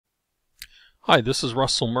Hi, this is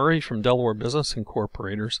Russell Murray from Delaware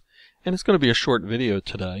Incorporators, and it's going to be a short video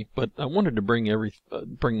today, but I wanted to bring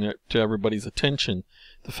it to everybody's attention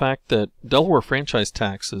the fact that Delaware franchise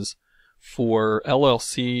taxes for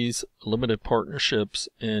LLCs, limited partnerships,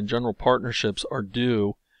 and general partnerships are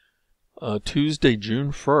due Tuesday,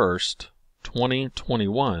 June 1st,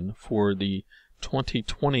 2021 for the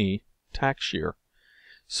 2020 tax year.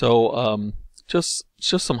 So just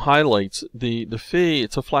some highlights. The fee,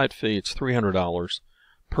 it's a flat fee. It's $300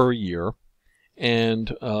 per year,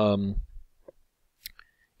 and I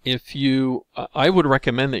would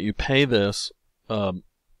recommend that you pay this on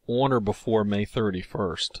or before May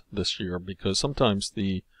 31st this year, because sometimes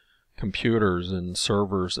the computers and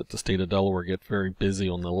servers at the state of Delaware get very busy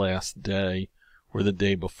on the last day or the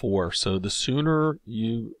day before. So the sooner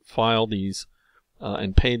you file these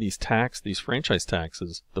and pay these franchise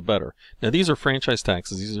taxes, the better. Now, these are franchise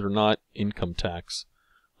taxes. These are not income tax,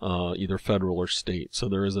 either federal or state, so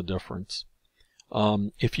there is a difference.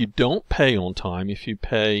 If you don't pay on time, if you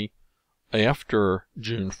pay after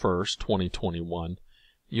June 1st, 2021,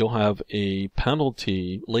 you'll have a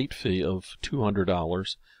penalty late fee of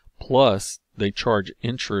 $200, plus they charge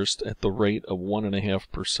interest at the rate of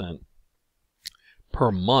 1.5%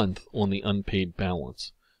 per month on the unpaid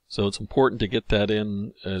balance. So it's important to get that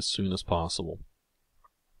in as soon as possible.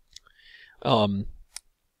 Let's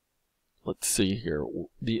see here.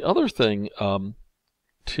 The other thing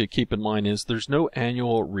to keep in mind is there's no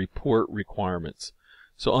annual report requirements.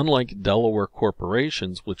 So unlike Delaware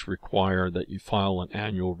corporations, which require that you file an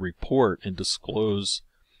annual report and disclose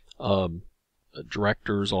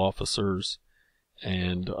directors, officers,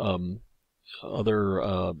 and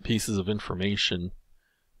other pieces of information,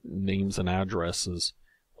 names and addresses,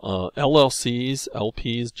 LLCs,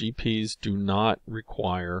 LPs, GPs do not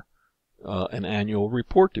require an annual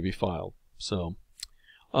report to be filed. So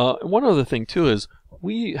one other thing too is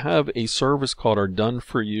we have a service called our Done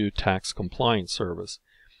For You Tax Compliance Service.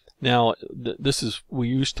 Now we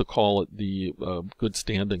used to call it the Good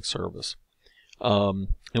Standing Service, and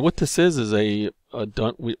what this is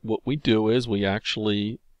what we do is we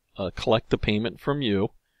actually collect the payment from you,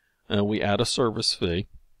 and we add a service fee.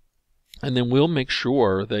 And then we'll make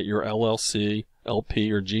sure that your LLC,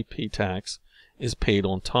 LP, or GP tax is paid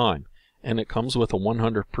on time. And it comes with a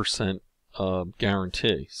 100%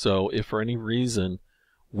 guarantee. So if for any reason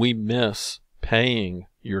we miss paying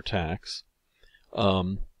your tax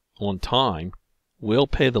on time, we'll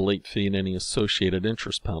pay the late fee and any associated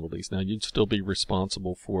interest penalties. Now, you'd still be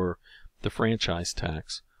responsible for the franchise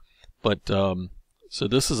tax. But so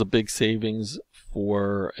this is a big savings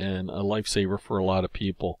and a lifesaver for a lot of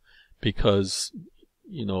people, because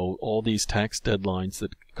all these tax deadlines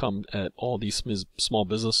that come at all these small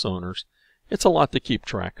business owners, it's a lot to keep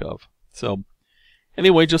track of. So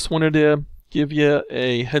anyway, just wanted to give you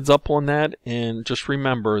a heads up on that, and just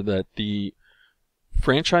remember that the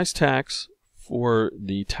franchise tax for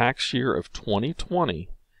the tax year of 2020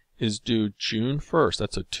 is due June 1st.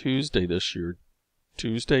 That's a Tuesday this year,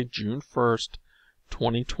 Tuesday, June 1st,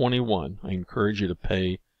 2021. I encourage you to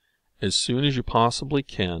pay as soon as you possibly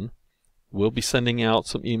can. We'll be sending out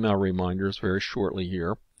some email reminders very shortly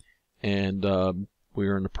here, and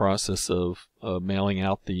we're in the process of mailing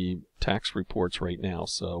out the tax reports right now,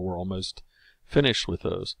 so we're almost finished with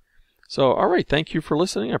those. So, all right, thank you for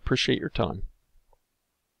listening. I appreciate your time.